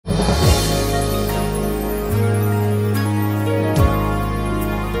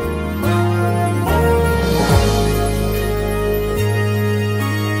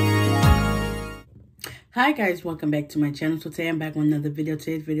Hi guys, welcome back to my channel. So today I'm back with another video.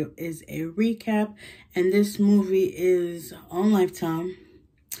 Today's video is a recap, and this movie is on Lifetime.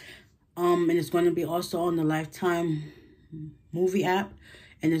 And it's going to be also on the Lifetime movie app,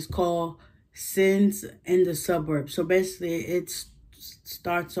 and it's called Sins in the Suburbs. So basically it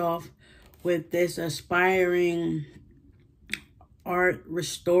starts off with this aspiring art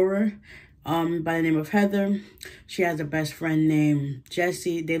restorer by the name of Heather. She has a best friend named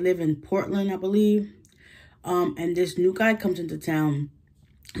Jesse. They live in Portland, I believe. And this new guy comes into town.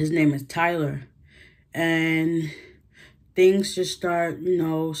 His name is Tyler. And things just start,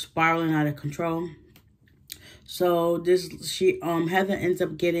 spiraling out of control. So Heather ends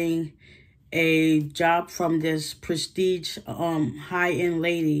up getting a job from this prestige high-end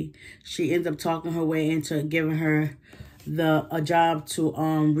lady. She ends up talking her way into giving her a job to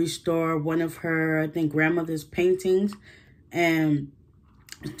restore one of her, I think, grandmother's paintings. And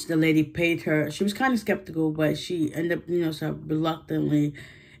the lady paid her. She was kind of skeptical, but she ended up, sort of reluctantly,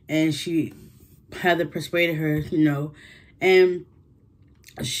 and Heather persuaded her, and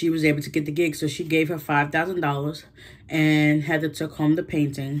she was able to get the gig. So she gave her $5,000, and Heather took home the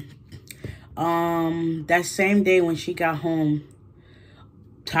painting. That same day when she got home,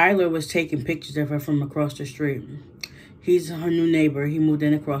 Tyler was taking pictures of her from across the street. He's her new neighbor. He moved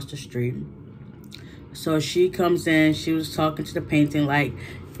in across the street. So she comes in, she was talking to the painting like,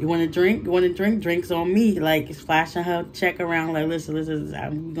 you want a drink? You want a drink? Drink's on me. Like, flashing her check around like, listen,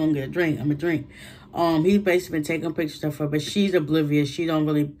 I'm going to get a drink. I'm a drink. He's basically been taking pictures of her, but she's oblivious. She don't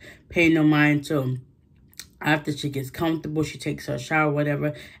really pay no mind to him. After she gets comfortable, she takes her shower,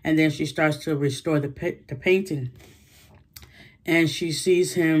 whatever, and then she starts to restore the painting. And she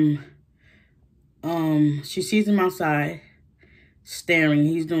sees him outside, staring.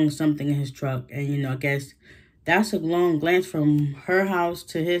 He's doing something in his truck, and I guess that's a long glance from her house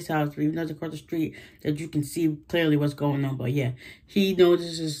to his house, even though it's across the street, that you can see clearly what's going on. But yeah, he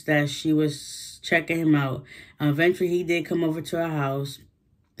notices that she was checking him out. Eventually he did come over to her house,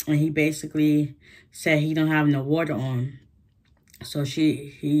 and he basically said he don't have no water on. So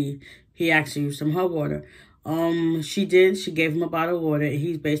he actually used some of her water. She gave him a bottle of water, and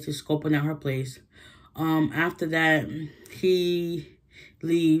he's basically scoping out her place. After that, he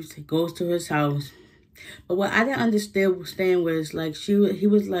leaves, goes to his house. But what I didn't understand was, like, he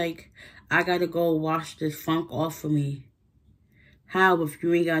was like, I gotta go wash this funk off for me. How if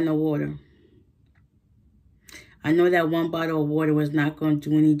you ain't got no water? I know that one bottle of water was not going to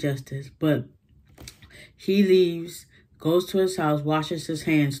do any justice, but he leaves, goes to his house, washes his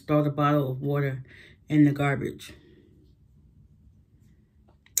hands, throws a bottle of water in the garbage.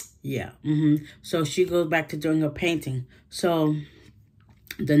 Yeah. So she goes back to doing her painting. So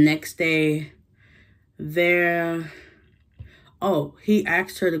the next day, he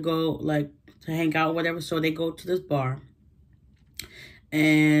asked her to go, like, to hang out, whatever. So they go to this bar,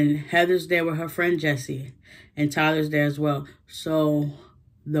 and Heather's there with her friend Jessie, and Tyler's there as well. So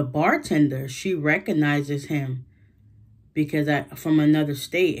the bartender, she recognizes him because from another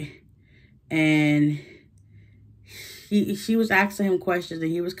state, and she was asking him questions,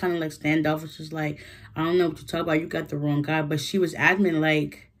 and he was kind of like standoffish, just like, I don't know what you're talking about. You got the wrong guy. But she was adamant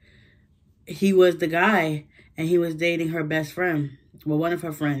like he was the guy, and he was dating her best friend, well, one of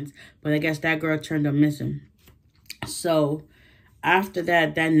her friends. But I guess that girl turned up missing. So after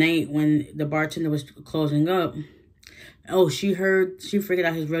that night when the bartender was closing up, she figured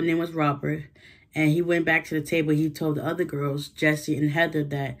out his real name was Robert. And he went back to the table. He told the other girls, Jessie and Heather,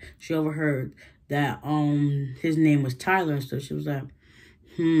 that she overheard that his name was Tyler. So she was like,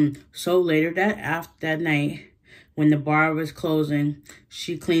 So later after that night, when the bar was closing,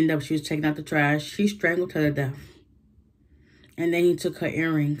 she cleaned up. She was taking out the trash. She strangled her to death. And then he took her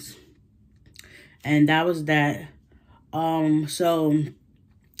earrings. And that was that. So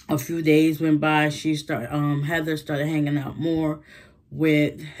a few days went by. Heather started hanging out more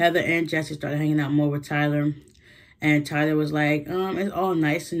with Heather, and Jessie started hanging out more with Tyler. And Tyler was like, it's all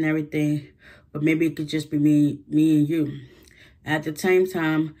nice and everything, but maybe it could just be me and you. At the same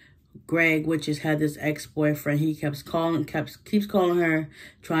time, Greg, which is Heather's ex-boyfriend, he keeps calling her,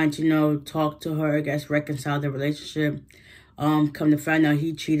 trying to, talk to her, I guess, reconcile the relationship. Come to find out,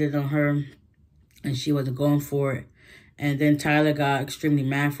 he cheated on her, and she wasn't going for it. And then Tyler got extremely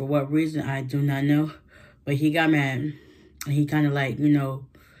mad. For what reason, I do not know. But he got mad, and he kind of like,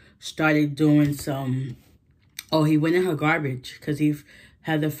 started doing some... he went in her garbage, because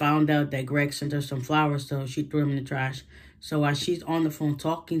Heather found out that Greg sent her some flowers, so she threw them in the trash. So while she's on the phone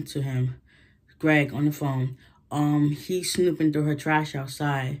talking to him, Greg on the phone, he's snooping through her trash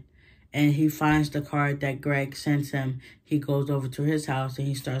outside, and he finds the card that Greg sends him. He goes over to his house, and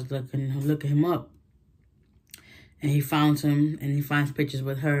he starts looking him up. And he finds him, and he finds pictures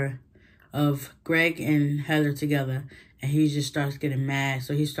with her of Greg and Heather together. And he just starts getting mad.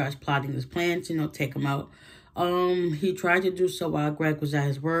 So he starts plotting his plans, you know, take him out. He tried to do so while Greg was at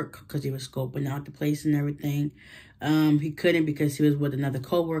his work because he was scoping out the place and everything. He couldn't because he was with another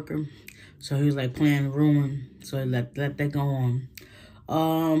coworker. So he was like playing the room. So he let that go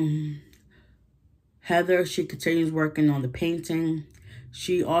on. Heather, she continues working on the painting.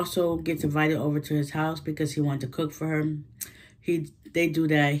 She also gets invited over to his house because he wanted to cook for her. They do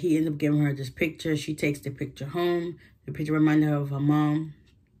that. He ends up giving her this picture. She takes the picture home. The picture reminded her of her mom.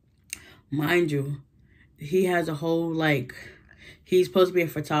 Mind you, he has a whole, like, he's supposed to be a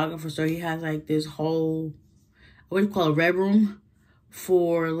photographer, so he has, like, this whole, what do you call it, red room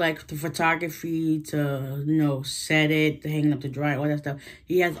for, like, the photography to, you know, set it, to hang up to dry, all that stuff.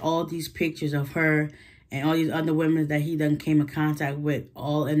 He has all these pictures of her and all these other women that he done came in contact with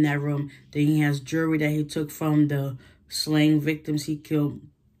all in that room. Then he has jewelry that he took from the slain victims he killed,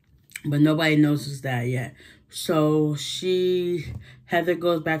 but nobody notices that yet. So Heather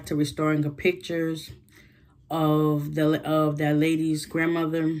goes back to restoring her pictures of that lady's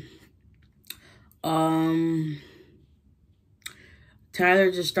grandmother.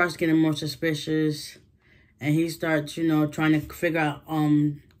 Tyler just starts getting more suspicious, and he starts, you know, trying to figure out,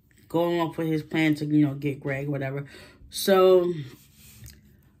 going off with his plan to, you know, get Greg, whatever. So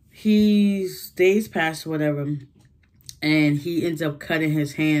days pass, whatever, and he ends up cutting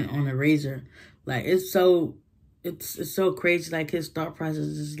his hand on a razor. Like, it's so crazy. Like, his thought process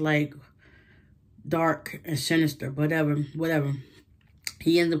is like dark and sinister, whatever.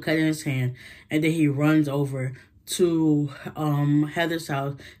 He ends up cutting his hand, and then he runs over to Heather's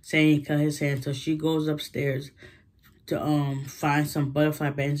house saying he cut his hand. So she goes upstairs to find some butterfly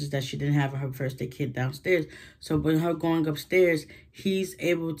bandages that she didn't have in her first aid kit downstairs. So when her going upstairs, he's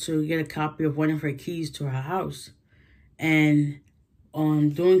able to get a copy of one of her keys to her house. And on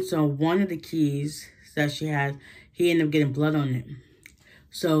doing so, one of the keys that she has, he ended up getting blood on it.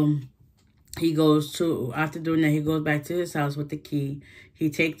 So he goes to, after doing that, he goes back to his house with the key. He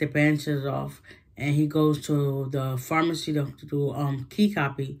takes the bandages off, and he goes to the pharmacy to do key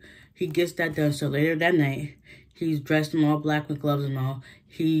copy. He gets that done. So later that night, he's dressed in all black with gloves and all.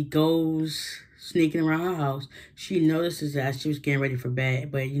 He goes sneaking around her house. She notices that she was getting ready for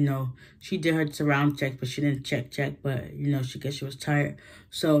bed, but, you know, she did her surround checks, but she didn't check, but, you know, she guess she was tired.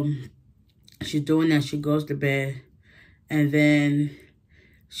 So she's doing that. She goes to bed, and then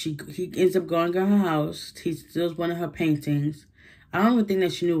he ends up going to her house. He steals one of her paintings. I don't even think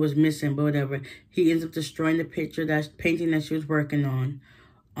that she knew was missing, but whatever. He ends up destroying the painting that she was working on.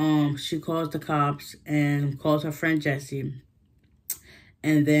 She calls the cops and calls her friend Jessie.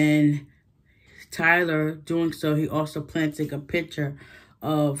 And then Tyler, doing so, he also planted a picture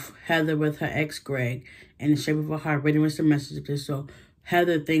of Heather with her ex, Greg, in the shape of a heart, written with some messages. So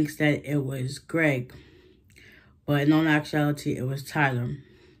Heather thinks that it was Greg, but in all actuality, it was Tyler.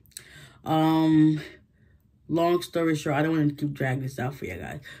 Long story short, I don't want to keep dragging this out for you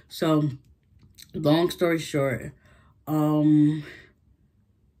guys. So, long story short, the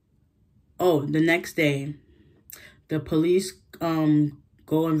next day, the police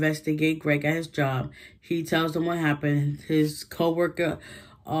go investigate Greg at his job. He tells them what happened. His coworker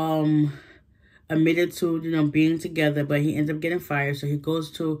admitted to, you know, being together, but he ends up getting fired. So he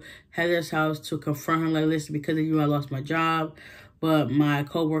goes to Heather's house to confront her, like, listen, because of you, I lost my job, but my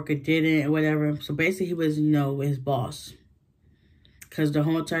coworker didn't, or whatever. So basically, he was, you know, his boss. Because the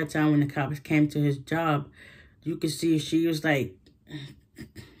whole entire time when the cops came to his job, you could see she was like,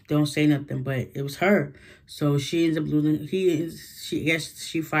 don't say nothing, but it was her. So she ends up losing,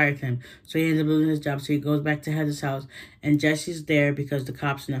 she fired him. So he ends up losing his job. So he goes back to Heather's house, and Jesse's there because the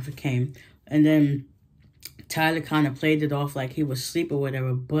cops never came. And then Tyler kind of played it off like he was asleep or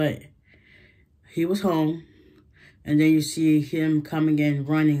whatever, but he was home. And then you see him coming in,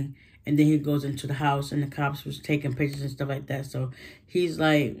 running, and then he goes into the house, and the cops was taking pictures and stuff like that. So he's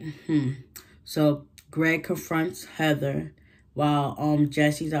like, So Greg confronts Heather while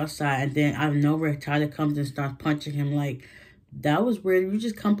Jesse's outside, and then out of nowhere, Tyler comes and starts punching him. Like, that was weird. You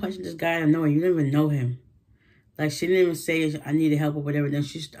just come punching this guy out of nowhere. You didn't even know him. Like, she didn't even say, I needed help or whatever.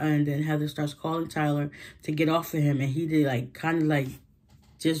 And then Heather starts calling Tyler to get off of him, and he did, like, kind of, like,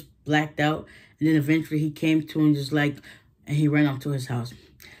 just blacked out. And then eventually he came to him just like, and he ran off to his house.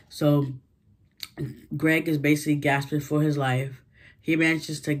 So Greg is basically gasping for his life. He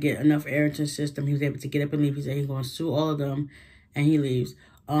manages to get enough air into his system. He was able to get up and leave. He said he's going to sue all of them, and he leaves.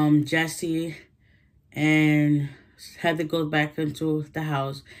 Jessie and Heather goes back into the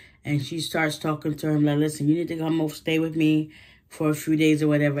house, and she starts talking to him like, listen, you need to come over, stay with me for a few days or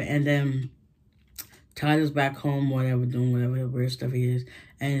whatever. And then Tyler's back home, whatever, doing whatever weird stuff he is.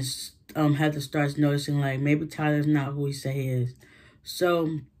 And Heather starts noticing, like, maybe Tyler's not who he say he is.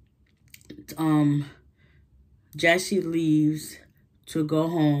 So, Jesse leaves to go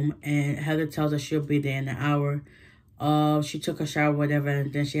home, and Heather tells her she'll be there in an hour. She took a shower, whatever,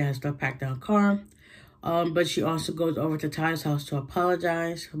 and then she has stuff packed in her car. But she also goes over to Tyler's house to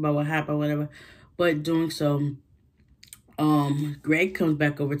apologize about what happened, whatever. But doing so, Greg comes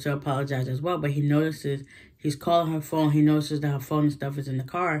back over to apologize as well, but he notices, he's calling her phone. He notices that her phone and stuff is in the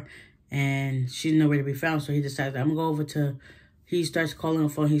car, and she's nowhere to be found. So he decides, I'm going to go over to, he starts calling her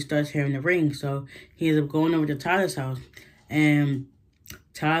phone. He starts hearing the ring. So he ends up going over to Tyler's house, and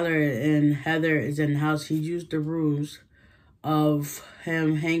Tyler and Heather is in the house. He used the ruse of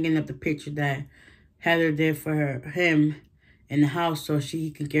him hanging up the picture that Heather did for him in the house so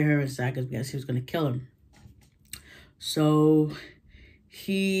he could get her inside, because guess he was going to kill him. So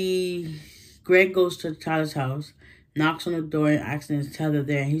Greg goes to Tyler's house, knocks on the door, and asks him to Tyler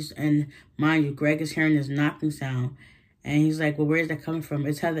there. And mind you, Greg is hearing this knocking sound. And he's like, well, where's that coming from?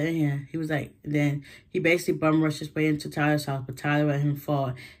 It's Heather in here. He was like, then he basically bum rushed his way into Tyler's house, but Tyler let him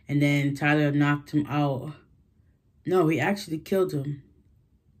fall. And then Tyler knocked him out. No, he actually killed him.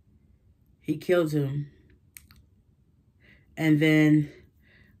 He killed him. And then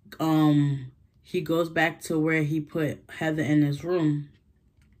he goes back to where he put Heather in his room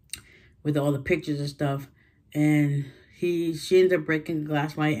with all the pictures and stuff. And she ended up breaking the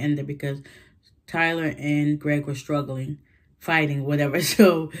glass while he ended because Tyler and Greg were struggling, fighting, whatever.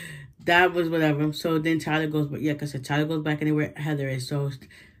 So that was whatever. So then Tyler goes, but yeah, like I said, Tyler goes back anywhere Heather is. So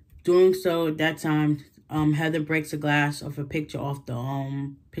doing so at that time, Heather breaks a glass of a picture off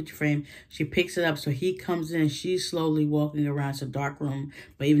the picture frame. She picks it up, so he comes in. She's slowly walking around. It's a dark room,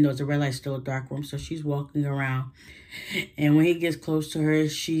 but even though it's a red light, it's still a dark room. So she's walking around, and when he gets close to her,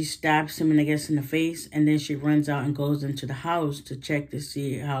 she stabs him, and I guess in the face, and then she runs out and goes into the house to check to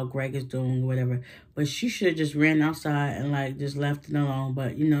see how Greg is doing, whatever. But she should have just ran outside and like just left it alone.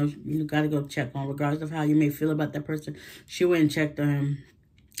 But you know, you gotta go check on, regardless of how you may feel about that person. She went and checked on him.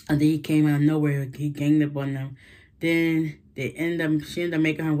 And then he came out of nowhere. He ganged up on them. Then she ended up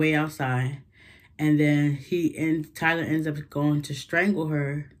making her way outside. And then Tyler ends up going to strangle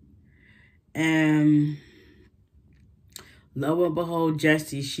her. And lo and behold,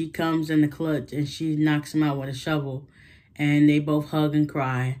 Jessie, she comes in the clutch and she knocks him out with a shovel. And they both hug and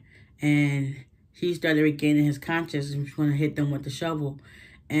cry. And he started regaining his consciousness and was going to hit them with the shovel.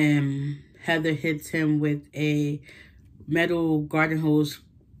 And Heather hits him with a metal garden hose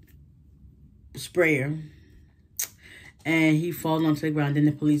sprayer, and he falls onto the ground. Then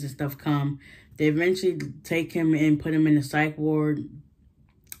the police and stuff come. They eventually take him and put him in the psych ward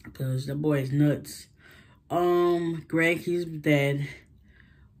because the boy is nuts. Greg, he's dead.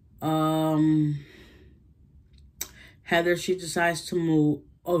 Heather, she decides to move.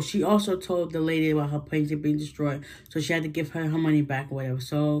 Oh, she also told the lady about her painting being destroyed, so she had to give her money back or whatever.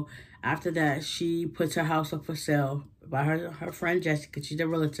 So after that, she puts her house up for sale by her friend Jessica. She's a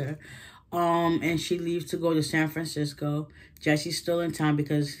realtor. And she leaves to go to San Francisco. Jesse's still in town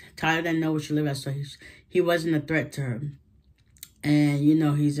because Tyler didn't know where she lived at, so he wasn't a threat to her. And, you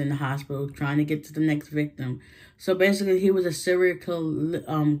know, he's in the hospital trying to get to the next victim. So basically, he was a serial killer,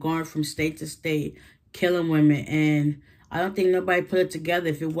 going from state to state, killing women. And I don't think nobody put it together.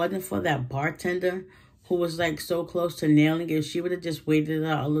 If it wasn't for that bartender who was, like, so close to nailing it, if she would have just waited it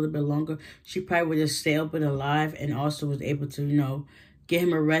out a little bit longer, she probably would have stayed up and alive and also was able to, you know, get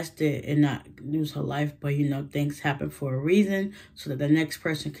him arrested and not lose her life. But, you know, things happen for a reason so that the next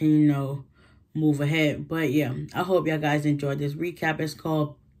person can, you know, move ahead. But, yeah, I hope y'all guys enjoyed this recap. It's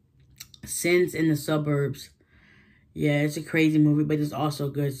called Sins in the Suburbs. Yeah, it's a crazy movie, but it's also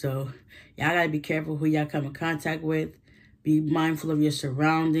good. So, y'all got to be careful who y'all come in contact with. Be mindful of your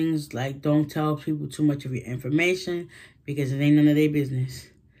surroundings. Like, don't tell people too much of your information because it ain't none of their business.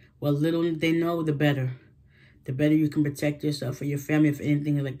 Well, little they know, the better. The better you can protect yourself or your family if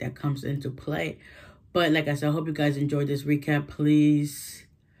anything like that comes into play. But like I said, I hope you guys enjoyed this recap. Please,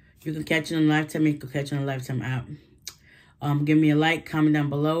 you can catch it on Lifetime. You can catch it on the Lifetime app. Give me a like, comment down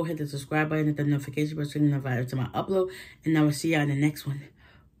below, hit the subscribe button, hit the notification button so you can notify every time I upload. And I will see y'all in the next one.